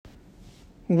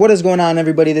What is going on,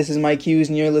 everybody? This is Mike Hughes,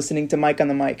 and you're listening to Mike on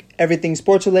the Mic, everything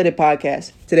sports-related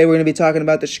podcast. Today we're going to be talking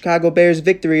about the Chicago Bears'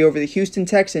 victory over the Houston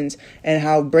Texans and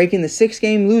how breaking the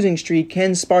 6-game losing streak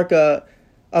can spark a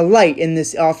light in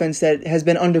this offense that has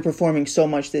been underperforming so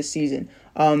much this season.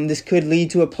 This could lead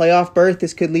to a playoff berth.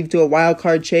 This could lead to a wild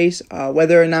card chase.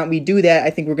 Whether or not we do that, I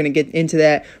think we're going to get into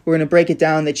that. We're going to break it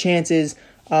down, the chances,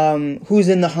 who's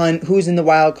in the hunt, who's in the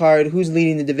wild card, who's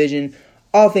leading the division.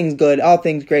 All things good, all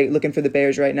things great looking for the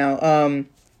Bears right now.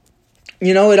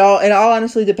 It all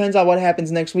honestly depends on what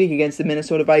happens next week against the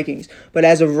Minnesota Vikings. But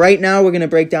as of right now, we're going to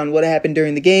break down what happened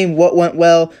during the game, what went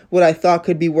well, what I thought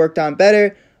could be worked on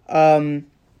better. Can't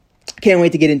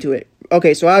wait to get into it.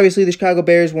 Okay, so obviously the Chicago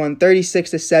Bears won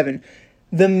 36-7.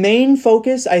 The main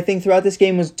focus, I think, throughout this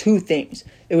game was two things.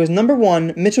 It was, number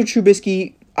one, Mitchell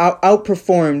Trubisky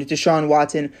outperformed Deshaun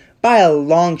Watson by a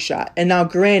long shot. And now,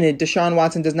 granted, Deshaun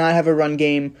Watson does not have a run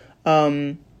game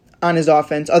on his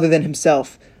offense other than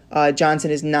himself.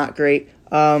 Johnson is not great.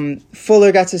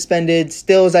 Fuller got suspended.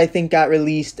 Stills, I think, got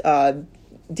released.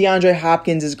 DeAndre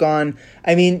Hopkins is gone.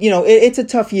 I mean, it's a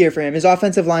tough year for him. His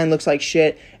offensive line looks like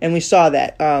shit, and we saw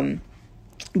that.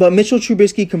 But Mitchell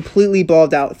Trubisky completely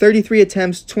balled out. 33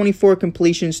 attempts, 24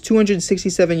 completions,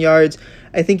 267 yards.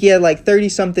 I think he had like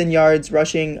 30-something yards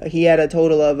rushing. He had a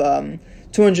total of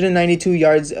 292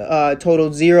 yards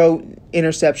total, 0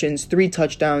 interceptions, 3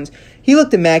 touchdowns. He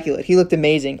looked immaculate. He looked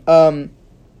amazing.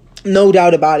 No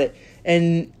doubt about it.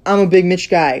 And I'm a big Mitch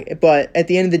guy. But at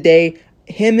the end of the day,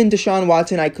 him and Deshaun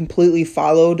Watson I completely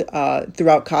followed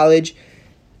throughout college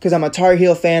because I'm a Tar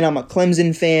Heel fan. I'm a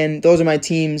Clemson fan. Those are my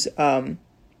teams.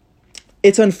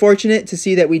 It's unfortunate to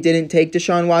see that we didn't take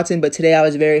Deshaun Watson, but today I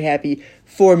was very happy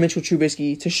for Mitchell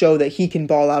Trubisky to show that he can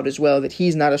ball out as well, that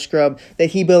he's not a scrub, that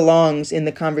he belongs in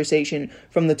the conversation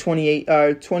from the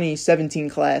 2017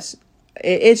 class.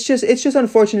 It's just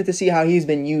unfortunate to see how he's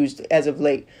been used as of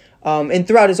late, and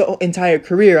throughout his entire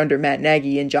career under Matt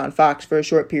Nagy and John Fox for a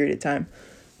short period of time.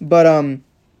 But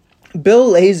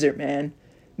Bill Lazor, man.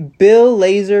 Bill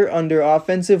Lazor under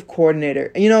offensive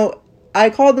coordinator. I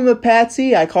called him a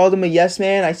patsy. I called him a yes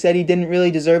man. I said he didn't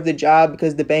really deserve the job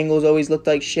because the Bengals always looked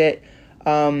like shit.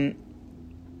 The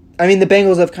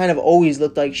Bengals have kind of always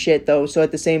looked like shit, though. So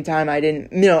at the same time, I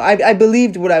didn't, I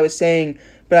believed what I was saying,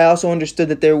 but I also understood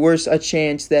that there was a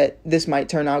chance that this might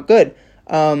turn out good.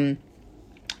 I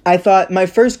thought my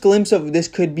first glimpse of this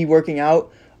could be working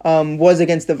out was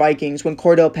against the Vikings when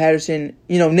Cordell Patterson,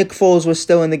 Nick Foles was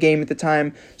still in the game at the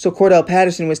time. So Cordell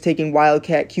Patterson was taking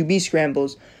Wildcat QB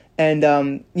scrambles. And,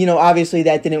 obviously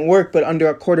that didn't work, but under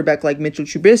a quarterback like Mitchell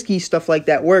Trubisky, stuff like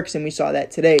that works, and we saw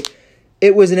that today.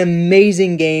 It was an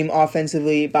amazing game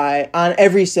offensively on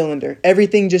every cylinder.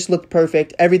 Everything just looked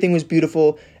perfect. Everything was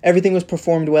beautiful. Everything was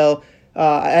performed well.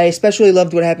 I especially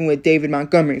loved what happened with David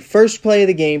Montgomery. First play of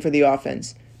the game for the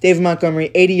offense. David Montgomery,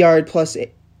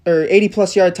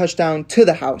 80-plus yard touchdown to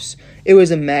the house. It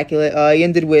was immaculate. He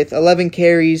ended with 11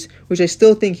 carries, which I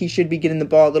still think he should be getting the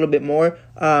ball a little bit more.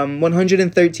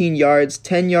 113 yards,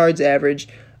 10 yards average,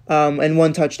 and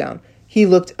 1 touchdown. He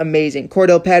looked amazing.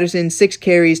 Cordell Patterson, 6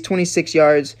 carries, 26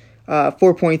 yards,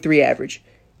 4.3 average.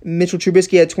 Mitchell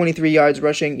Trubisky had 23 yards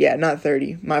rushing. Yeah, not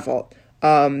 30. My fault.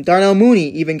 Darnell Mooney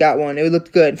even got one. It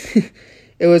looked good.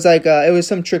 It was like it was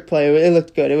some trick play. It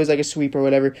looked good. It was like a sweep or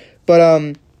whatever.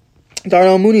 But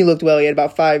Darnell Mooney looked well. He had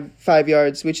about 5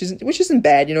 yards, which isn't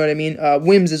bad. You know what I mean?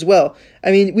 Wims as well. I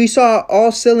mean, we saw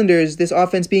all cylinders. This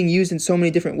offense being used in so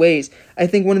many different ways. I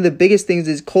think one of the biggest things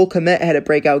is Cole Kmet had a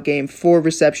breakout game, 4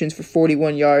 receptions for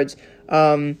 41 yards.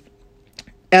 Allen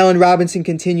Robinson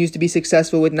continues to be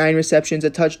successful with 9 receptions,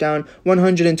 a touchdown,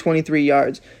 123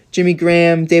 yards. Jimmy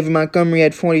Graham, David Montgomery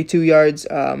had 42 yards.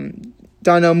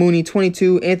 Darnell Mooney,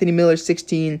 22. Anthony Miller,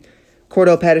 16.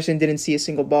 Cordell Patterson didn't see a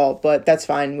single ball, but that's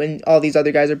fine when all these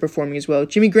other guys are performing as well.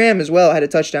 Jimmy Graham as well had a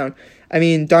touchdown.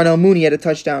 Darnell Mooney had a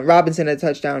touchdown. Robinson had a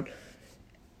touchdown.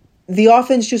 The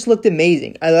offense just looked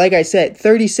amazing. Like I said,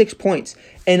 36 points.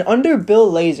 And under Bill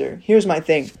Lazor, here's my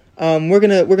thing. We're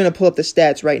gonna pull up the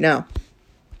stats right now.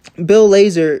 Bill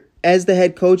Lazor, as the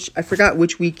head coach, I forgot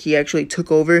which week he actually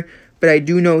took over, but I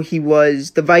do know he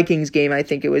was the Vikings game. I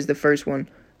think it was the first one.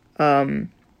 Or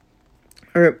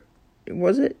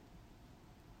was it?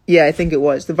 Yeah, I think it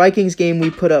was. The Vikings game, we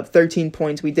put up 13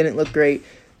 points. We didn't look great.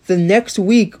 The next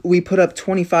week, we put up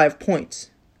 25 points.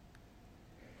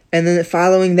 And then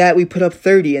following that, we put up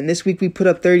 30. And this week, we put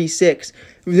up 36.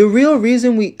 The real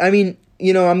reason I'm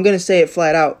going to say it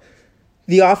flat out.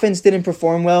 The offense didn't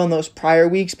perform well in those prior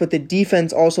weeks, but the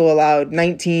defense also allowed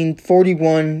 19,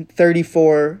 41,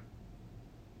 34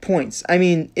 points.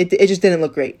 It just didn't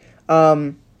look great.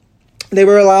 They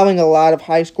were allowing a lot of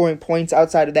high-scoring points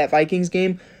outside of that Vikings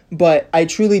game, but I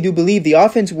truly do believe the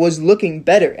offense was looking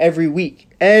better every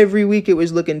week. Every week it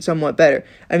was looking somewhat better.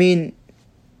 I mean,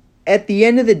 at the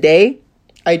end of the day,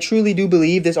 I truly do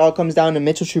believe this all comes down to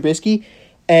Mitchell Trubisky,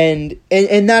 and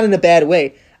not in a bad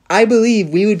way. I believe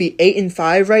we would be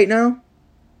 8-5 right now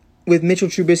with Mitchell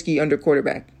Trubisky under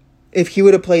quarterback. If he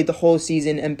would have played the whole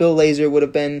season and Bill Lazor would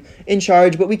have been in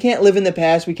charge, but we can't live in the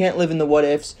past. We can't live in the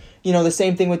what-ifs. You know, the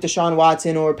same thing with Deshaun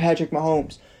Watson or Patrick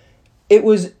Mahomes. It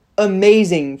was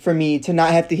amazing for me to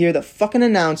not have to hear the fucking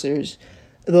announcers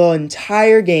the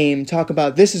entire game talk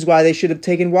about this is why they should have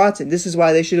taken Watson. This is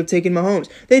why they should have taken Mahomes.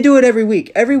 They do it every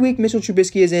week. Every week Mitchell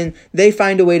Trubisky is in, they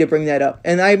find a way to bring that up.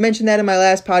 And I mentioned that in my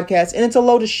last podcast, and it's a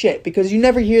load of shit because you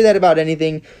never hear that about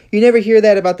anything. You never hear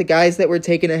that about the guys that were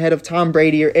taken ahead of Tom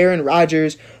Brady or Aaron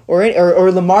Rodgers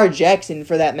or Lamar Jackson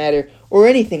for that matter or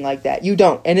anything like that. You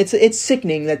don't. And it's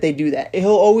sickening that they do that. He'll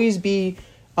always be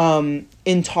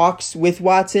in talks with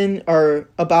Watson or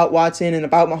about Watson and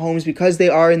about Mahomes because they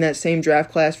are in that same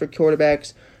draft class for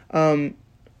quarterbacks.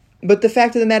 But the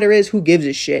fact of the matter is, who gives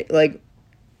a shit? Like,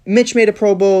 Mitch made a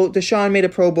Pro Bowl, Deshaun made a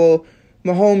Pro Bowl,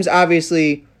 Mahomes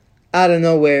obviously out of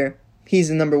nowhere, he's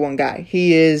the number one guy.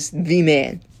 He is the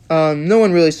man. No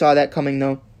one really saw that coming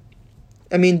though.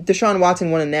 I mean, Deshaun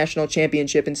Watson won a national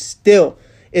championship and still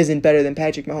isn't better than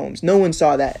Patrick Mahomes. No one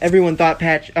saw that. Everyone thought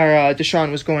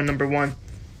Deshaun was going number one.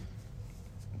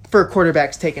 For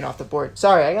quarterbacks taken off the board.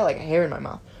 Sorry, I got like a hair in my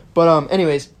mouth. But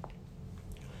anyways,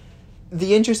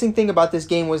 the interesting thing about this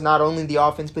game was not only the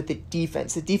offense, but the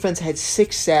defense. The defense had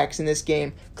 6 sacks in this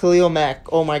game. Khalil Mack,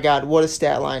 oh my God, what a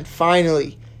stat line.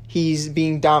 Finally, he's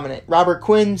being dominant. Robert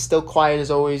Quinn, still quiet as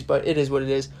always, but it is what it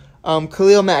is.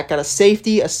 Khalil Mack got a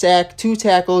safety, a sack, 2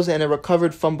 tackles, and a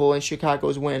recovered fumble in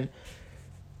Chicago's win.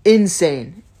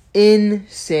 Insane.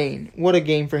 What a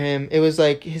game for him. It was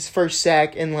like his first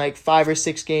sack in like 5 or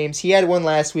 6 games. He had one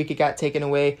last week. It got taken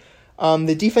away.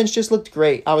 The defense just looked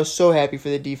great. I was so happy for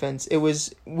the defense.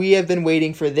 We have been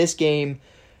waiting for this game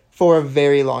for a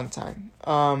very long time.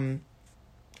 On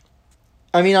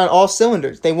all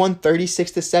cylinders. They won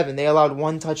 36-7. They allowed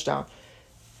 1 touchdown.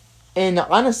 And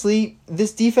honestly,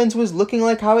 this defense was looking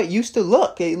like how it used to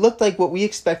look. It looked like what we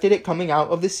expected it coming out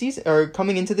of the season, or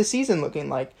coming into the season looking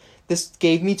like. This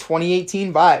gave me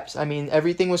 2018 vibes. I mean,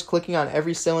 everything was clicking on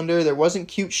every cylinder. There wasn't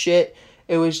cute shit.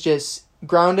 It was just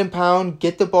ground and pound,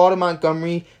 get the ball to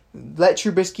Montgomery, let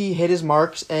Trubisky hit his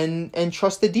marks, and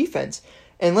trust the defense.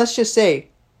 And let's just say,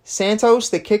 Santos,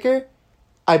 the kicker,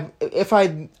 I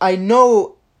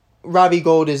know Robbie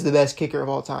Gould is the best kicker of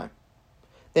all time.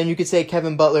 Then you could say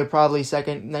Kevin Butler, probably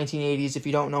second, 1980s. If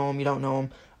you don't know him, you don't know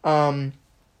him.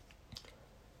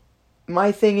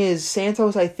 My thing is,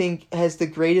 Santos, I think, has the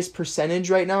greatest percentage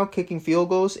right now kicking field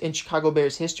goals in Chicago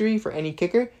Bears history for any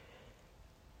kicker.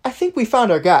 I think we found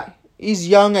our guy. He's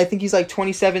young. I think he's like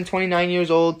 27, 29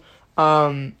 years old.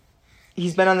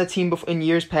 He's been on the team in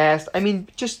years past. I mean,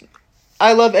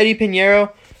 I love Eddie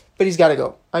Pinheiro, but he's got to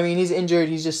go. I mean, he's injured.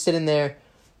 He's just sitting there.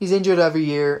 He's injured every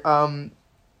year.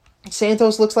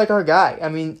 Santos looks like our guy. I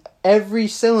mean, every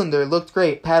cylinder looked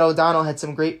great. Pat O'Donnell had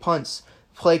some great punts.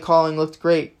 Play calling looked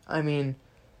great. I mean,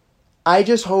 I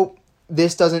just hope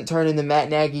this doesn't turn into Matt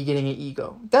Nagy getting an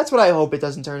ego. That's what I hope it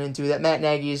doesn't turn into, that Matt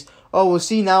Nagy's, oh, well,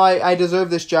 see, now I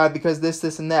deserve this job because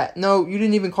this, and that. No, you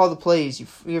didn't even call the plays.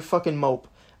 You're fucking mope.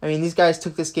 I mean, these guys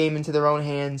took this game into their own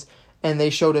hands, and they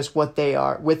showed us what they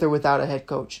are, with or without a head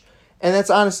coach. And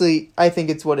that's honestly, I think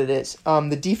it's what it is.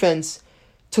 The defense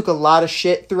took a lot of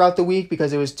shit throughout the week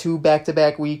because it was 2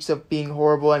 back-to-back weeks of being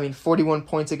horrible. I mean, 41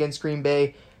 points against Green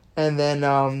Bay. And then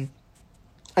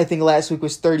I think last week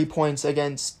was 30 points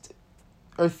against,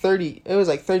 or 30. It was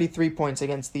like 33 points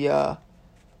against the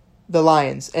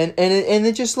Lions, and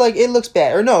it just like it looks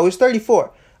bad. Or no, it was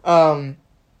 34.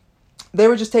 They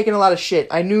were just taking a lot of shit.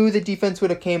 I knew the defense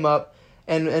would have came up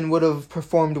and would have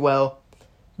performed well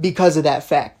because of that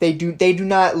fact. They do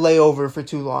not lay over for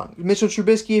too long. Mitchell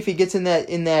Trubisky, if he gets in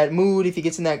that mood, if he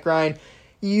gets in that grind,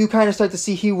 you kind of start to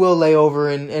see he will lay over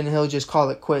and he'll just call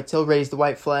it quits. He'll raise the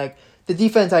white flag. The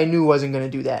defense, I knew, wasn't going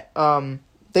to do that.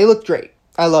 They looked great.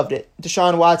 I loved it.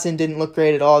 Deshaun Watson didn't look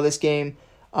great at all this game.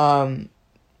 Then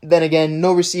again,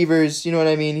 no receivers, you know what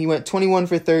I mean? He went 21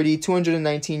 for 30,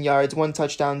 219 yards, 1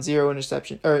 touchdown, 0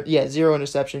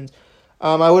 interceptions.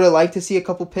 I would have liked to see a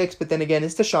couple picks, but then again,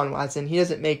 it's Deshaun Watson. He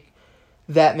doesn't make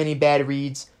that many bad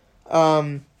reads.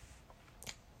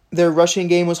 Their rushing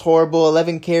game was horrible.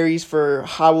 11 carries for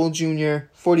Howell Jr.,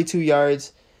 42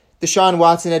 yards. Deshaun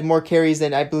Watson had more carries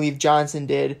than I believe Johnson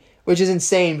did, which is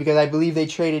insane because I believe they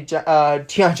traded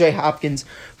DeAndre Hopkins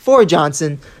for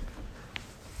Johnson.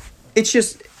 It's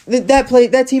just,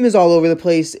 That team is all over the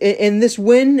place. And this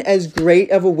win, as great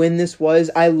of a win this was,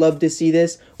 I love to see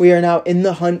this. We are now in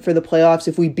the hunt for the playoffs.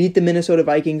 If we beat the Minnesota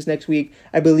Vikings next week,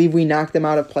 I believe we knock them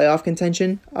out of playoff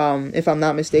contention. If I'm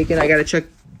not mistaken, I gotta check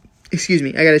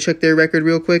their record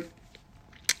real quick.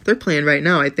 They're playing right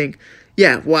now, I think.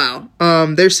 Yeah, wow.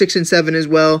 They're 6-7 as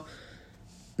well.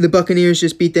 The Buccaneers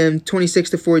just beat them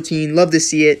 26-14. Love to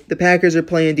see it. The Packers are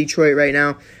playing Detroit right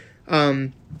now.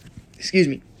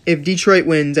 If Detroit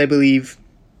wins, I believe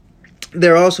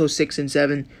they're also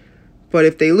 6-7. But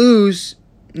if they lose,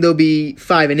 they'll be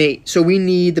 5-8. So we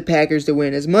need the Packers to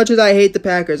win. As much as I hate the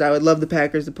Packers, I would love the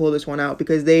Packers to pull this one out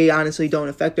because they honestly don't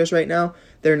affect us right now.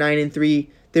 They're 9-3.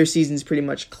 Their season's pretty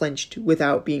much clinched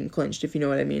without being clinched, if you know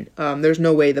what I mean. There's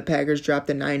no way the Packers drop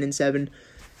to 9-7.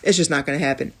 It's just not going to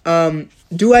happen.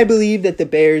 Do I believe that the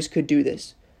Bears could do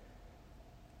this?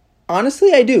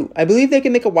 Honestly, I do. I believe they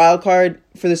can make a wild card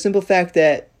for the simple fact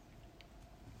that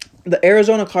the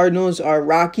Arizona Cardinals are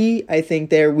rocky. I think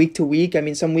they're week to week. I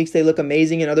mean, some weeks they look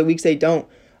amazing and other weeks they don't.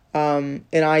 And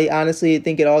I honestly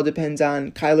think it all depends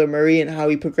on Kyler Murray and how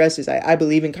he progresses. I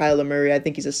believe in Kyler Murray. I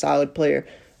think he's a solid player.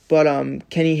 But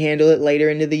can he handle it later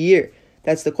into the year?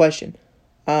 That's the question.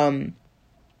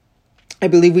 I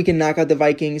believe we can knock out the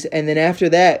Vikings, and then after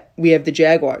that, we have the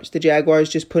Jaguars. The Jaguars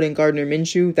just put in Gardner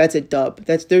Minshew. That's a dub.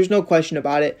 There's no question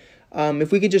about it.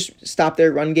 If we could just stop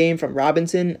their run game from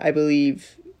Robinson, I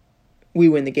believe we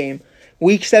win the game.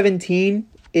 Week 17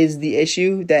 is the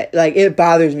issue that, it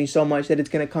bothers me so much that it's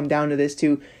going to come down to this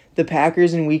too. The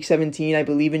Packers in Week 17, I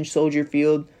believe in Soldier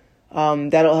Field.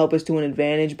 That'll help us to an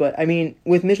advantage. But, I mean,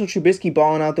 with Mitchell Trubisky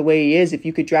balling out the way he is, if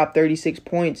you could drop 36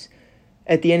 points,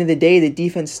 at the end of the day, the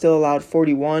defense still allowed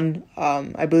 41.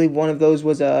 I believe one of those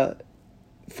was a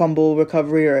fumble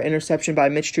recovery or interception by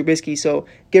Mitch Trubisky. So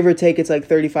give or take, it's like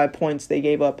 35 points they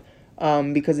gave up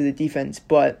because of the defense.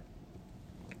 But,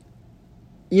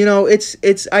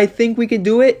 it's. I think we can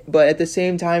do it. But at the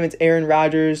same time, it's Aaron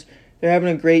Rodgers. They're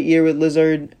having a great year with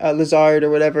Lazard or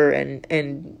whatever,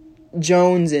 and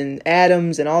Jones and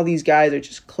Adams and all these guys are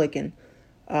just clicking.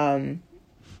 And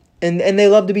they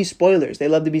love to be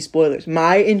spoilers.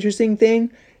 My interesting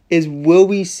thing is, will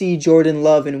we see Jordan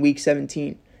Love in Week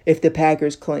 17 if the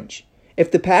Packers clinch? If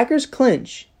the Packers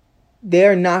clinch, they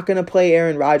are not going to play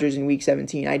Aaron Rodgers in Week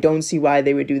 17. I don't see why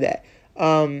they would do that.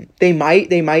 They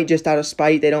might just out of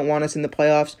spite. They don't want us in the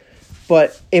playoffs.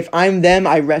 But if I'm them,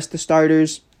 I rest the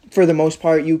starters. For the most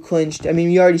part, you clinched. I mean,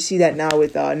 you already see that now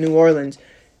with New Orleans.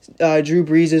 Drew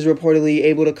Brees is reportedly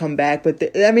able to come back, but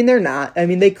they're not. I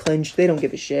mean, they clinched. They don't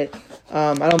give a shit.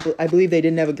 I believe they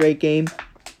didn't have a great game.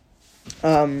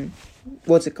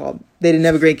 What's it called? They didn't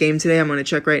have a great game today. I'm going to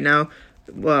check right now.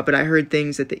 But I heard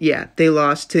things that they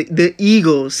lost to the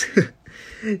Eagles.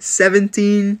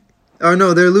 17. Oh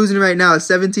no, they're losing right now.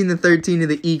 17-13 to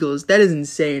the Eagles. That is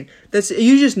insane.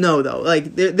 You just know though.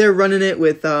 Like they're running it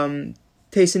with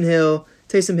Taysom Hill,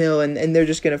 and they're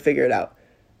just going to figure it out.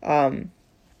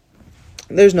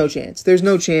 There's no chance. There's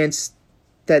no chance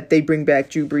that they bring back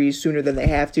Drew Brees sooner than they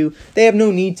have to. They have no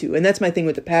need to. And that's my thing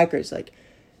with the Packers.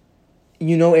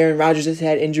 Aaron Rodgers has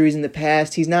had injuries in the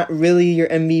past. He's not really your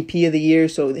MVP of the year,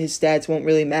 so his stats won't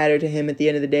really matter to him at the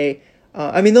end of the day.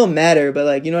 They'll matter,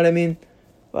 but you know what I mean?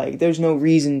 There's no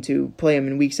reason to play him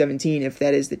in Week 17 if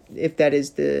that is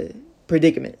the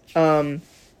predicament.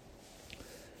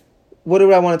 What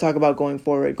do I want to talk about going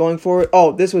forward?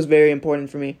 Oh, this was very important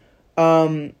for me.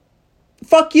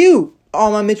 Fuck you,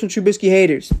 all my Mitchell Trubisky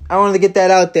haters. I wanted to get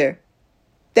that out there.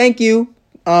 Thank you.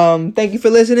 Thank you for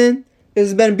listening. This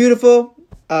has been beautiful.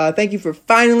 Thank you for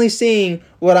finally seeing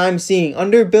what I'm seeing.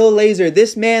 Under Bill Lazor,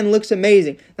 this man looks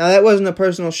amazing. Now, that wasn't a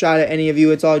personal shot at any of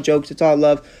you. It's all jokes. It's all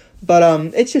love.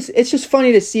 But it's just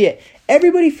funny to see it.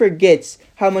 Everybody forgets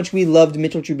how much we loved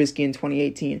Mitchell Trubisky in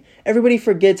 2018. Everybody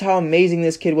forgets how amazing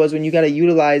this kid was when you got to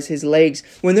utilize his legs.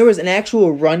 When there was an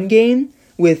actual run game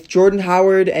with Jordan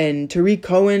Howard and Tariq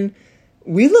Cohen,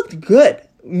 we looked good.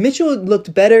 Mitchell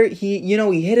looked better. He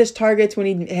hit his targets when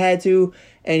he had to,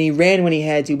 and he ran when he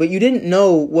had to, but you didn't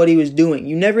know what he was doing.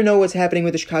 You never know what's happening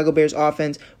with the Chicago Bears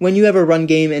offense when you have a run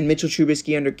game and Mitchell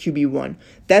Trubisky under QB1.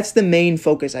 That's the main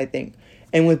focus, I think.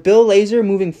 And with Bill Lazor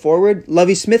moving forward,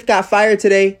 Lovie Smith got fired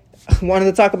today. Wanted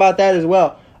to talk about that as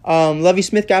well. Lovie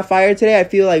Smith got fired today. I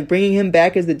feel like bringing him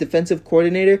back as the defensive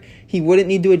coordinator, he wouldn't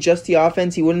need to adjust the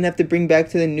offense. He wouldn't have to bring back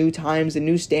to the new times, the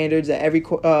new standards that every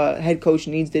head coach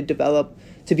needs to develop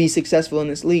to be successful in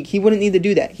this league. He wouldn't need to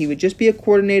do that. He would just be a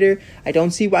coordinator. I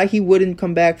don't see why he wouldn't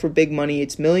come back for big money.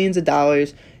 It's millions of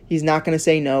dollars. He's not going to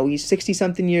say no. He's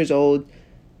 60-something years old.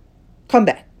 Come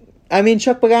back. I mean,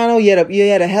 Chuck Pagano, you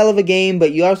had a hell of a game,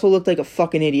 but you also looked like a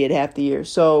fucking idiot half the year.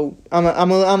 So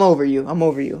I'm over you. I'm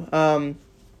over you.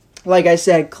 Like I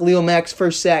said, Khalil Mack's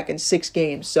first sack in 6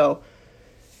 games. So,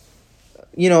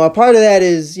 a part of that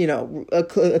is,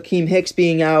 Akeem Hicks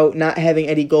being out, not having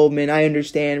Eddie Goldman. I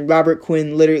understand. Robert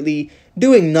Quinn literally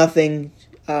doing nothing.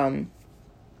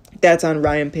 That's on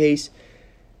Ryan Pace.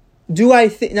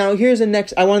 Now here's the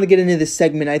next, I wanted to get into this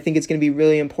segment. I think it's going to be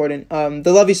really important.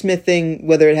 The Lovie Smith thing,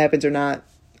 whether it happens or not,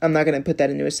 I'm not going to put that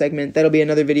into a segment. That'll be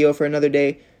another video for another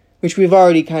day, which we've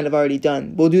already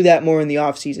done. We'll do that more in the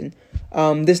off season.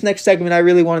 This next segment I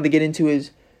really wanted to get into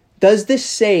is, does this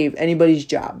save anybody's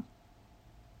job?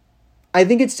 I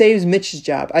think it saves Mitch's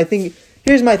job.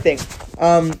 Here's my thing.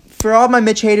 For all my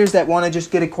Mitch haters that want to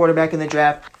just get a quarterback in the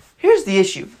draft, here's the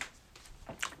issue.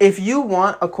 If you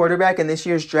want a quarterback in this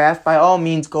year's draft, by all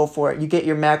means, go for it. You get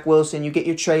your Mac Wilson, you get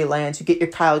your Trey Lance, you get your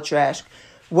Kyle Trask.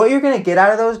 What you're going to get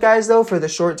out of those guys, though, for the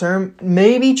short term,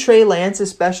 maybe Trey Lance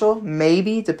is special,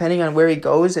 maybe, depending on where he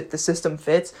goes, if the system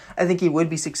fits. I think he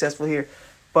would be successful here.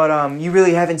 But you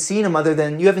really haven't seen him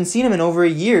you haven't seen him in over a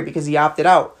year because he opted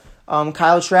out.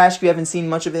 Kyle Trask, you haven't seen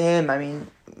much of him. I mean,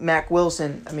 Mac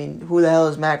Wilson, who the hell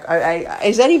is Mac?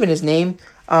 Is that even his name?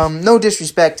 No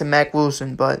disrespect to Mac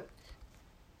Wilson, but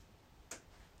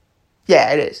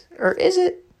yeah, it is. Or is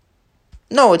it?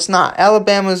 No, it's not.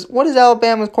 What is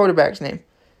Alabama's quarterback's name?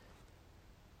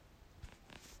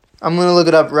 I'm going to look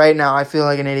it up right now. I feel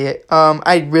like an idiot.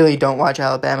 I really don't watch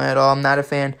Alabama at all. I'm not a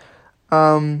fan.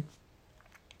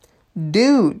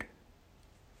 Dude.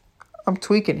 I'm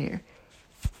tweaking here.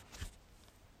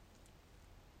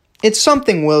 It's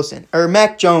something Wilson. Or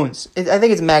Mac Jones. I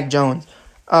think it's Mac Jones.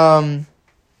 Dude,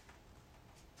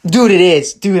 it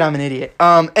is. Dude, I'm an idiot.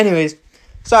 Anyways.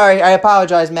 Sorry, I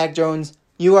apologize, Mac Jones.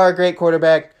 You are a great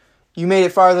quarterback. You made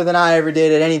it farther than I ever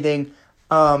did at anything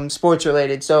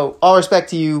sports-related. So, all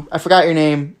respect to you. I forgot your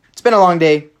name. It's been a long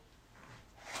day.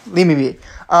 Leave me be.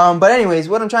 But anyways,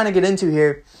 what I'm trying to get into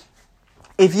here,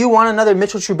 if you want another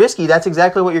Mitchell Trubisky, that's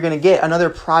exactly what you're going to get, another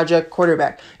project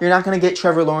quarterback. You're not going to get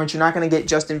Trevor Lawrence. You're not going to get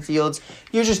Justin Fields.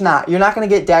 You're just not. You're not going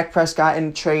to get Dak Prescott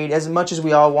in trade as much as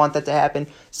we all want that to happen.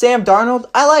 Sam Darnold,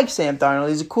 I like Sam Darnold.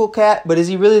 He's a cool cat, but is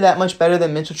he really that much better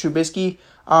than Mitchell Trubisky?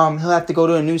 He'll have to go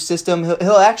to a new system.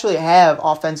 He'll actually have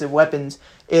offensive weapons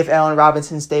if Allen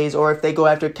Robinson stays or if they go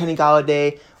after Kenny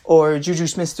Golladay or Juju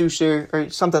Smith-Schuster or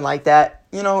something like that.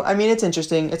 It's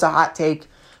interesting. It's a hot take,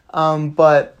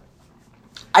 but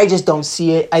I just don't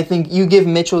see it. I think you give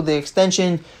Mitchell the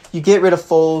extension, you get rid of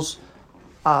Foles,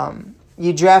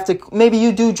 maybe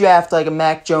you do draft like a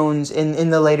Mac Jones in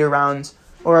the later rounds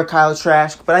or a Kyle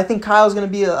Trask, but I think Kyle's going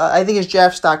to be I think his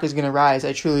draft stock is going to rise.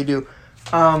 I truly do.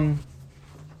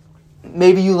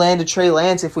 Maybe you land a Trey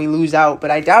Lance if we lose out,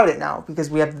 but I doubt it now because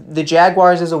we have the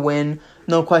Jaguars as a win,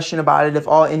 no question about it. If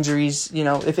all injuries,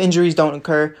 if injuries don't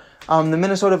occur. The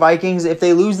Minnesota Vikings, if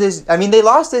they lose this, they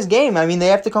lost this game. They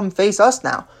have to come face us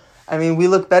now. We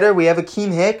look better. We have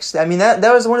Akeem Hicks.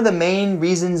 That was one of the main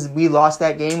reasons we lost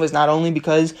that game was not only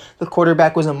because the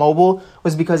quarterback was immobile,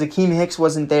 was because Akeem Hicks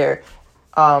wasn't there.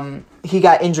 He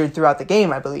got injured throughout the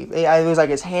game, I believe. It was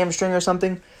like his hamstring or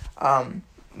something.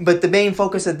 But the main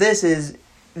focus of this is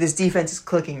this defense is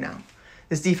clicking now.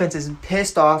 This defense is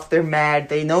pissed off. They're mad.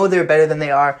 They know they're better than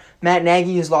they are. Matt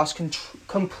Nagy has lost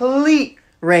complete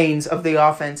reins of the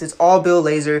offense. It's all Bill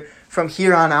Lazor from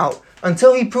here on out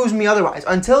until he proves me otherwise.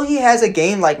 Until he has a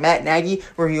game like Matt Nagy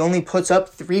where he only puts up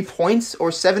 3 points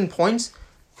or 7 points,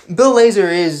 Bill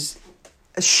Lazor is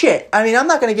shit. I'm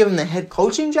not going to give him the head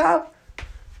coaching job,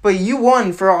 but you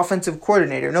won for offensive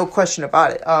coordinator, no question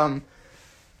about it.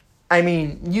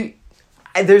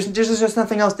 There's just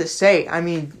nothing else to say.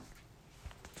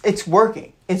 It's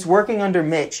working. It's working under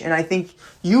Mitch, and I think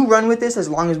you run with this as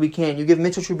long as we can. You give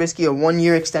Mitchell Trubisky a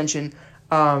 1-year extension,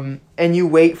 and you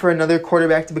wait for another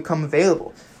quarterback to become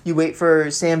available. You wait for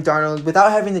Sam Darnold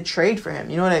without having to trade for him.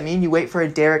 You know what I mean? You wait for a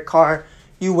Derek Carr.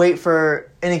 You wait for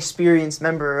an experienced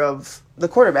member of the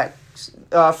quarterback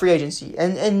free agency.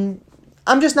 And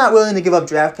I'm just not willing to give up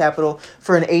draft capital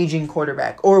for an aging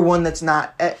quarterback or one that's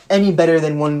not any better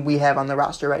than one we have on the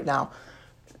roster right now.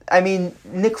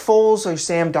 Nick Foles or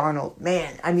Sam Darnold,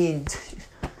 man,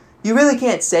 you really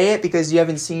can't say it because you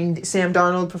haven't seen Sam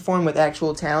Darnold perform with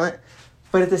actual talent.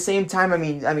 But at the same time,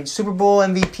 Super Bowl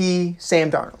MVP,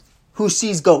 Sam Darnold, who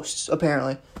sees ghosts,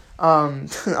 apparently, on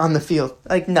the field.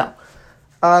 No.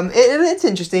 It's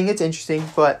interesting,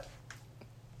 but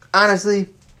honestly,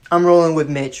 I'm rolling with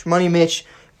Mitch. Money Mitch,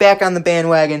 back on the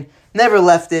bandwagon, never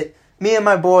left it. Me and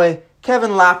my boy,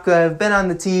 Kevin Lapka, have been on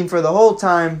the team for the whole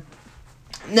time.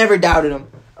 Never doubted him.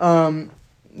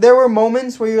 there were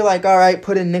moments where you're like, all right,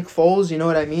 put in Nick Foles, you know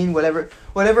what I mean?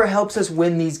 Whatever helps us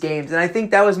win these games. And I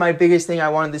think that was my biggest thing I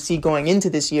wanted to see going into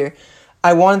this year.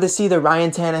 I wanted to see the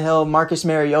Ryan Tannehill, Marcus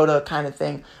Mariota kind of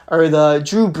thing, or the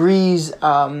Drew Brees,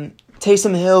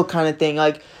 Taysom Hill kind of thing.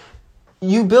 Like,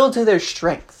 you build to their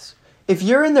strengths. If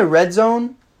you're in the red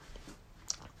zone,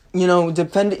 you know,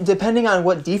 depending on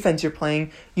what defense you're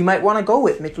playing, you might want to go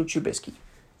with Mitchell Trubisky.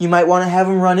 You might want to have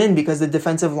him run in because the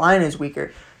defensive line is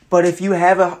weaker. But if you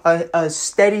have a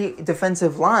steady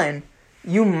defensive line,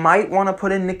 you might want to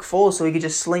put in Nick Foles so he could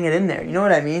just sling it in there. You know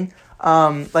what I mean?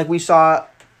 Like we saw,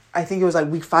 I think it was like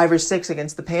week 5 or 6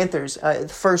 against the Panthers. The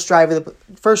first drive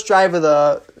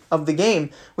of the game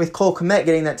with Cole Kmet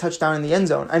getting that touchdown in the end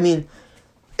zone. I mean,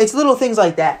 it's little things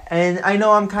like that. And I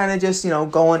know I'm kind of just,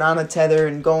 going on a tether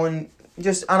and going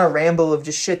just on a ramble of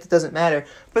just shit that doesn't matter.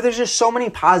 But there's just so many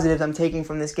positives I'm taking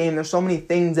from this game. There's so many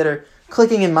things that are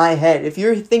clicking in my head. If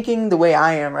you're thinking the way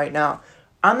I am right now,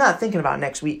 I'm not thinking about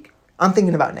next week. I'm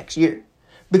thinking about next year.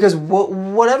 Because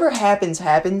whatever happens.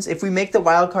 If we make the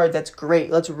wild card, that's great.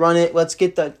 Let's run it. Let's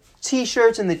get the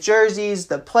T-shirts and the jerseys,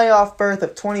 the playoff berth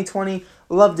of 2020.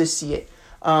 Love to see it.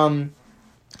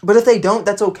 But if they don't,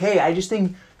 that's okay. I just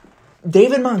think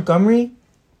David Montgomery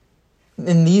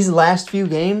in these last few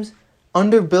games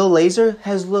under Bill Lazor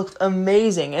has looked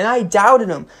amazing, and I doubted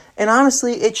him. And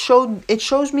honestly, it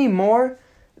shows me more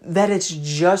that it's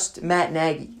just Matt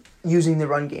Nagy using the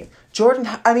run game.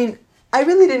 I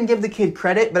really didn't give the kid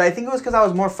credit, but I think it was because I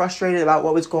was more frustrated about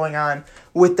what was going on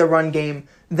with the run game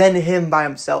than him by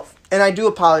himself. And I do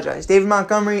apologize. David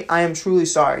Montgomery, I am truly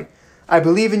sorry. I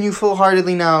believe in you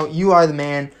full-heartedly now. You are the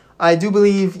man. I do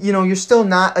believe, you're still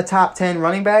not a top 10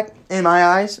 running back in my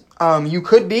eyes. You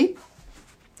could be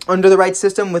under the right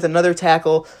system with another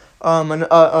tackle,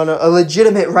 a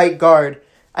legitimate right guard.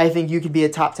 I think you could be a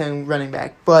top 10 running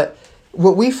back. But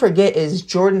what we forget is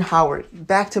Jordan Howard,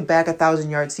 back-to-back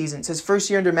 1,000-yard seasons. His first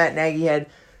year under Matt Nagy had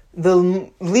the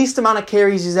least amount of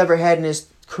carries he's ever had in his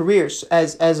career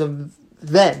as of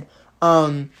then.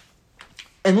 And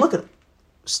look at him.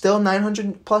 Still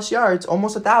 900-plus yards,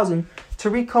 almost 1,000.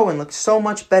 Tariq Cohen looked so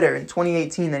much better in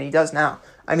 2018 than he does now.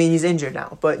 I mean, he's injured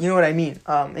now, but you know what I mean.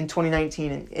 In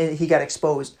 2019, and he got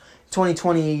exposed.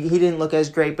 2020, he didn't look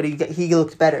as great, but he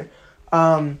looked better.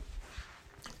 And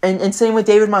same with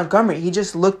David Montgomery. He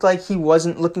just looked like he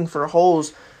wasn't looking for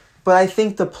holes. But I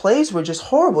think the plays were just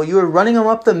horrible. You were running him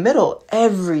up the middle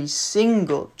every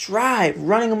single drive.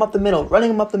 Running him up the middle.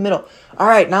 All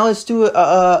right, now let's do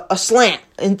a slant.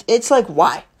 And it's like,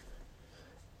 why?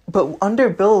 But under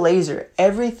Bill Lazor,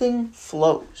 everything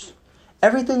flows.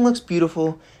 Everything looks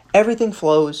beautiful. Everything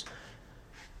flows.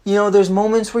 There's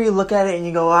moments where you look at it and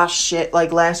you go, ah, shit.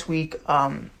 Like last week,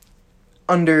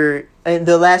 under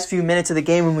the last few minutes of the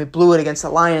game when we blew it against the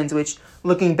Lions, which,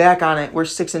 looking back on it, we're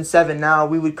 6-7 now.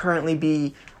 We would currently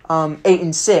be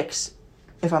 8-6,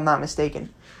 if I'm not mistaken.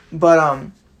 But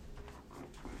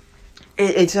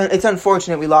it's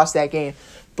unfortunate we lost that game.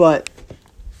 But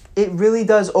it really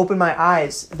does open my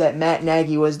eyes that Matt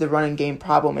Nagy was the running game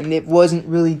problem, and it wasn't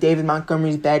really David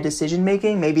Montgomery's bad decision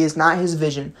making. Maybe it's not his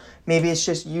vision. Maybe it's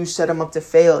just you set him up to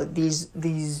fail.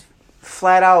 These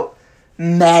flat out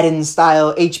Madden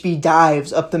style HB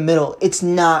dives up the middle. It's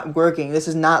not working. This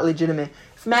is not legitimate.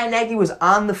 If Matt Nagy was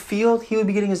on the field, he would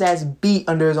be getting his ass beat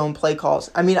under his own play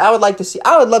calls. I mean, I would love to see it.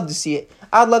 I would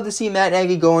love to see Matt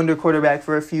Nagy go under quarterback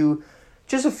for a few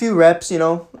reps,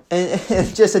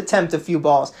 and just attempt a few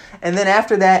balls. And then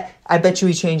after that, I bet you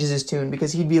he changes his tune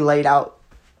because he'd be laid out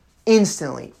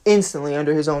instantly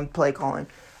under his own play calling.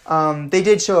 They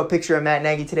did show a picture of Matt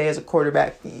Nagy today as a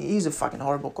quarterback. He's a fucking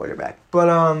horrible quarterback.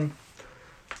 But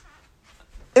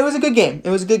it was a good game.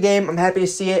 I'm happy to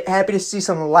see it. Happy to see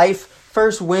some life.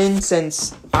 First win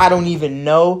since I don't even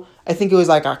know. I think it was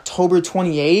like October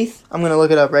 28th. I'm going to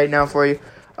look it up right now for you.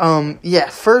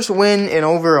 First win in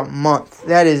over a month.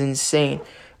 That is insane.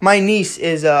 My niece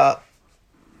is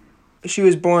she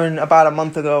was born about a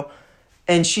month ago,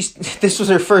 and this was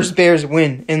her first Bears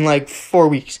win in like 4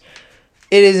 weeks.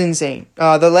 It is insane.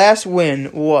 The last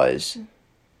win was,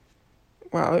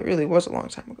 wow, it really was a long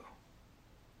time ago.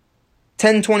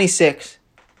 10/26.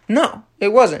 No, it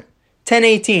wasn't.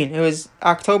 10/18. It was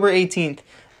October 18th.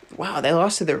 Wow, they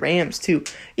lost to the Rams too.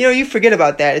 You forget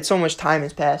about that. It's so much time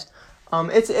has passed.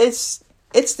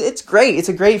 It's great. It's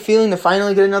a great feeling to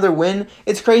finally get another win.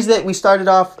 It's crazy that we started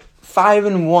off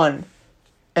 5-1,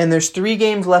 and there's 3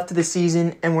 games left of the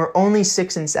season, and we're only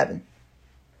 6-7.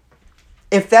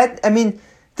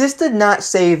 This did not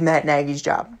save Matt Nagy's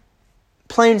job.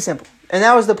 Plain and simple. And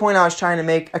that was the point I was trying to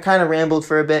make. I kind of rambled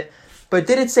for a bit. But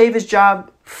did it save his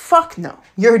job? Fuck no.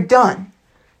 You're done.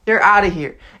 They're out of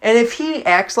here. And if he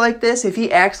acts like this, if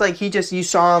he acts like you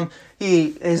saw him,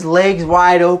 his legs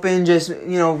wide open, just,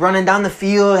 running down the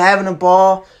field, having a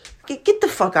ball, get the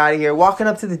fuck out of here. Walking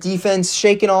up to the defense,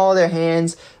 shaking all their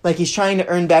hands like he's trying to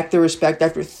earn back their respect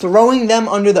after throwing them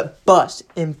under the bus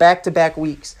in back-to-back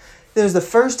weeks. It was the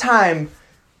first time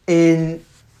in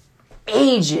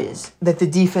ages that the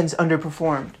defense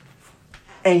underperformed.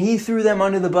 And he threw them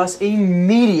under the bus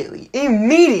immediately.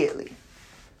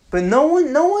 But no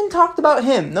one talked about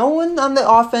him. No one on the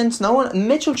offense. No one.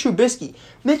 Mitchell Trubisky,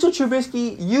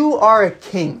 you are a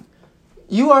king.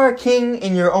 You are a king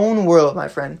in your own world, my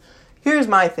friend. Here's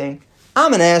my thing.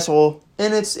 I'm an asshole,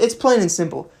 and it's plain and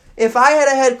simple. If I had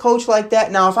a head coach like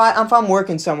that, now if I'm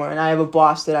working somewhere and I have a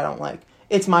boss that I don't like,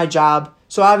 it's my job.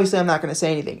 So obviously I'm not going to say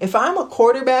anything. If I'm a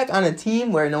quarterback on a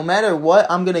team where no matter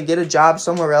what, I'm going to get a job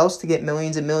somewhere else to get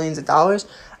millions and millions of dollars,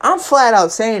 I'm flat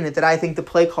out saying it that I think the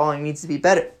play calling needs to be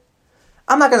better.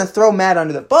 I'm not going to throw Matt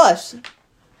under the bus,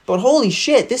 but holy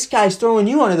shit, this guy's throwing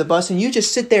you under the bus and you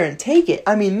just sit there and take it.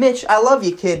 I mean, Mitch, I love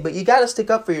you, kid, but you got to stick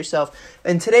up for yourself.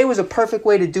 And today was a perfect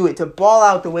way to do it, to ball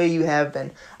out the way you have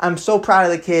been. I'm so proud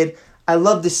of the kid. I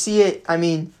love to see it. I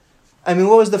mean,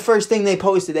 what was the first thing they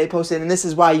posted? They posted, and this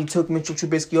is why you took Mitchell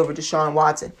Trubisky over Deshaun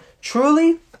Watson.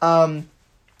 Truly,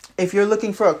 if you're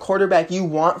looking for a quarterback you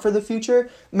want for the future,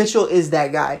 Mitchell is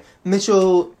that guy.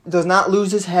 Mitchell does not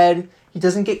lose his head. He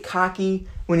doesn't get cocky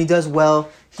when he does well.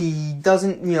 He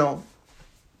doesn't,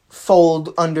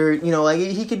 fold under, like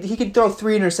he could throw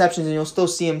 3 interceptions and you'll still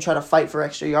see him try to fight for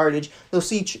extra yardage.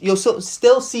 You'll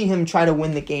still see him try to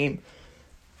win the game.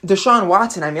 Deshaun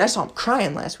Watson, I saw him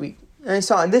crying last week. And I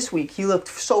saw him this week. He looked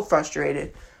so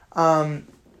frustrated. I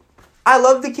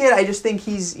love the kid. I just think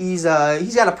he's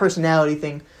got a personality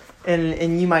thing,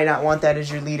 and you might not want that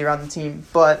as your leader on the team.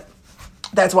 But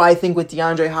that's why I think with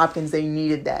DeAndre Hopkins they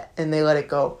needed that, and they let it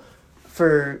go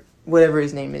for whatever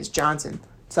his name is, Derek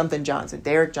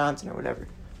Johnson or whatever.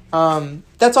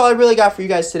 That's all I really got for you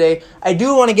guys today. I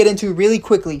do want to get into really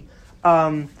quickly.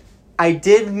 I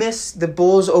did miss the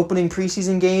Bulls opening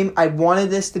preseason game. I wanted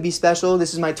this to be special.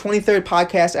 This is my 23rd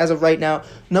podcast as of right now.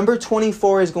 Number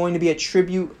 24 is going to be a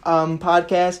tribute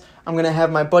podcast. I'm going to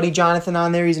have my buddy Jonathan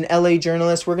on there. He's an LA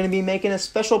journalist. We're going to be making a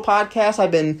special podcast.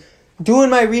 I've been doing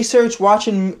my research,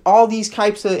 watching all these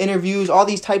types of interviews, all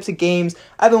these types of games.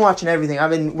 I've been watching everything.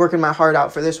 I've been working my heart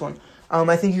out for this one.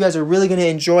 I think you guys are really going to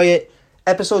enjoy it.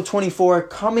 Episode 24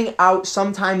 coming out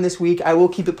sometime this week. I will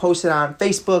keep it posted on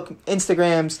Facebook,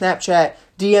 Instagram, Snapchat.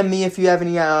 DM me if you have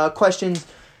any questions.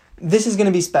 This is going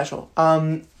to be special.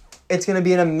 It's going to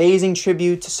be an amazing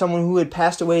tribute to someone who had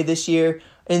passed away this year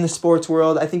in the sports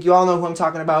world. I think you all know who I'm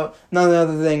talking about. None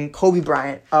other than Kobe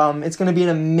Bryant. It's going to be an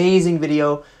amazing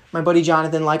video. My buddy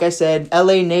Jonathan, like I said,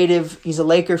 LA native. He's a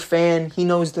Laker fan. He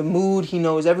knows the mood. He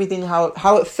knows everything,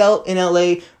 how it felt in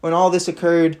LA when all this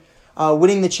occurred.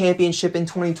 Winning the championship in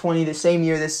 2020, the same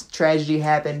year this tragedy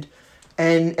happened,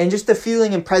 and just the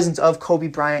feeling and presence of Kobe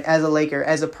Bryant as a Laker,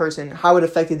 as a person, how it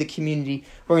affected the community.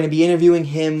 We're going to be interviewing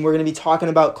him. We're going to be talking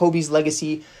about Kobe's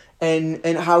legacy and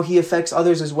how he affects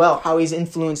others as well, how he's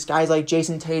influenced guys like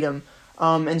Jason Tatum,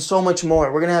 and so much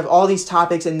more. We're going to have all these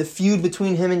topics and the feud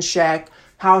between him and Shaq,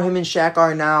 how him and Shaq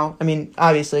are now.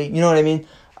 Obviously, you know what I mean?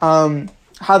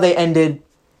 How they ended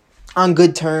on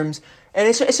good terms. And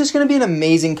it's just going to be an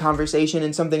amazing conversation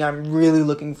and something I'm really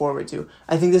looking forward to.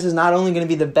 I think this is not only going to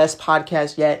be the best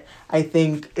podcast yet, I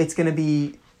think it's going to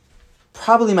be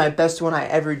probably my best one I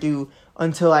ever do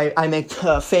until I make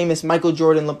the famous Michael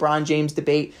Jordan, LeBron James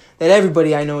debate that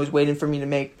everybody I know is waiting for me to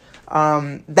make.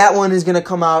 That one is going to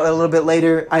come out a little bit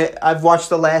later. I've watched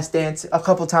The Last Dance a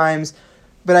couple times,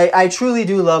 but I truly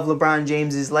do love LeBron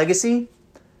James's legacy.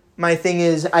 My thing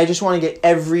is, I just want to get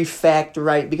every fact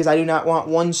right because I do not want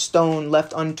one stone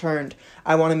left unturned.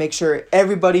 I want to make sure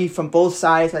everybody from both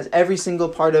sides has every single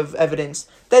part of evidence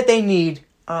that they need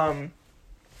to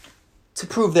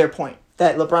prove their point,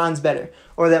 that LeBron's better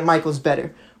or that Michael's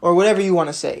better or whatever you want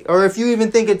to say. Or if you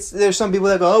even think there's some people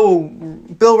that go, oh,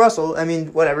 Bill Russell,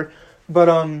 whatever.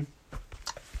 But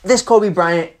this Kobe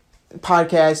Bryant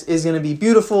podcast is going to be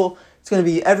beautiful. It's going to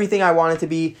be everything I want it to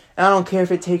be. And I don't care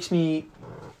if it takes me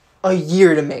a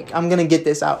year to make. I'm going to get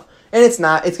this out. And it's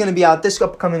not. It's going to be out this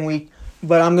upcoming week.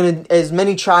 But I'm going to, as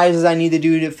many tries as I need to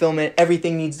do to film it,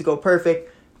 everything needs to go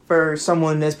perfect for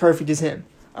someone as perfect as him.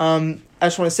 I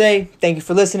just want to say thank you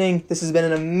for listening. This has been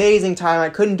an amazing time. I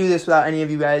couldn't do this without any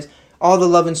of you guys. All the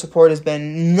love and support has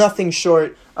been nothing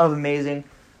short of amazing.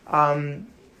 The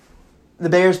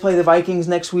Bears play the Vikings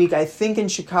next week, I think in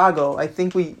Chicago.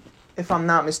 If I'm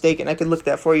not mistaken, I could look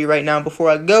that for you right now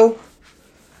before I go.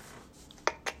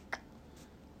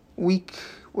 Week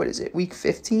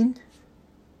 15?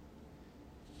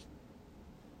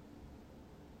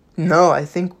 No, I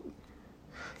think...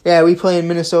 Yeah, we play in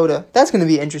Minnesota. That's going to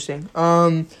be interesting.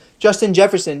 Justin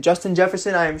Jefferson,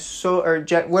 I am so... Or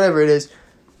whatever it is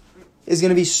going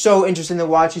to be so interesting to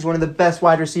watch. He's one of the best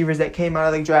wide receivers that came out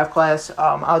of the draft class,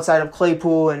 outside of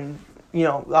Claypool and,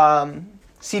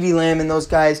 CeeDee Lamb and those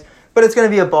guys. But it's going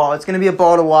to be a ball. It's going to be a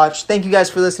ball to watch. Thank you guys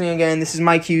for listening again. This is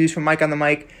Mike Hughes from Mike on the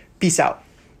Mic. Peace out.